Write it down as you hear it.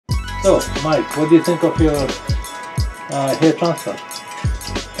So, Mike, what do you think of your hair transplant?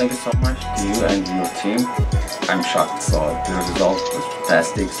 Thank you so much to you and your team. I'm shocked, so the result was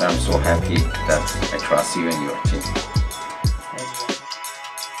fantastic, so I'm so happy that I trust you and your team.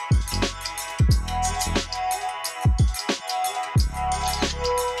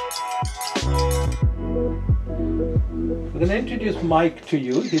 We're going to introduce Mike to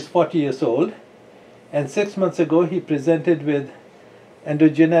you. He's 40 years old, and 6 months ago he presented with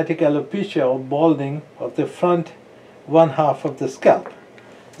endogenetic alopecia, or balding of the front one half of the scalp.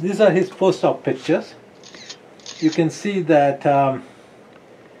 These are his post-op pictures. You can see that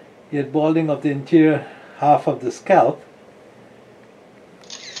he had balding of the interior half of the scalp.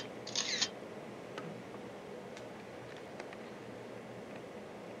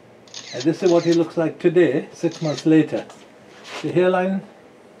 And this is what he looks like today, 6 months later. The hairline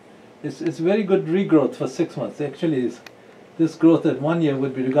is very good regrowth for 6 months. Actually, this growth at 1 year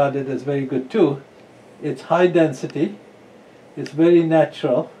would be regarded as very good too. It's high density. It's very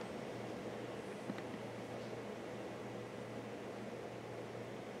natural.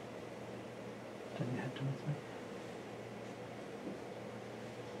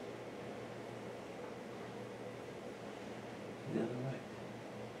 The other way.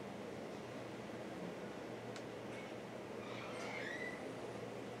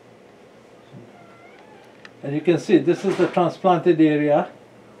 And you can see this is the transplanted area,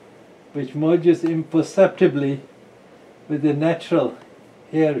 which merges imperceptibly with the natural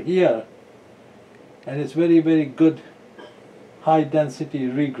hair here, and it's very, very good high density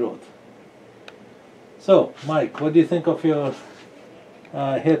regrowth. So, Mike, what do you think of your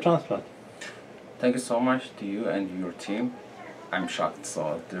hair transplant? Thank you so much to you and your team. I'm shocked,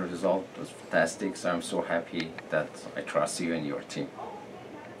 so the result was fantastic, so I'm so happy that I trust you and your team.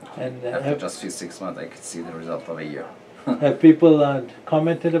 And after just 6 months, I could see the result of a year. Have people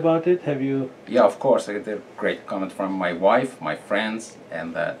commented about it? Have you? Yeah, of course. I get a great comment from my wife, my friends,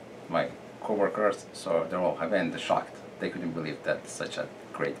 and my co-workers. So they're all been shocked. They couldn't believe that such a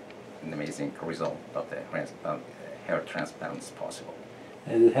great and amazing result of the hair transplant is possible.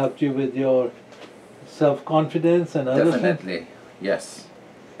 Has it helped you with your self-confidence and other things? Definitely, yes.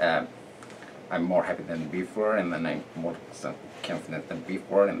 I'm more happy than before, and then I'm more confident than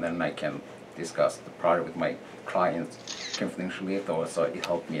before, and then I can discuss the product with my clients confidentially, so it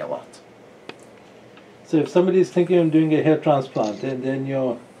helped me a lot. So if somebody is thinking of doing a hair transplant and then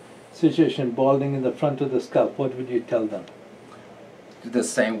your situation balding in the front of the scalp, what would you tell them? Do the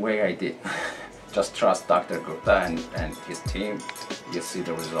same way I did. Just trust Dr. Gupta and his team. You'll see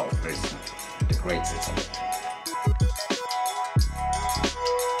the result very soon. The great result.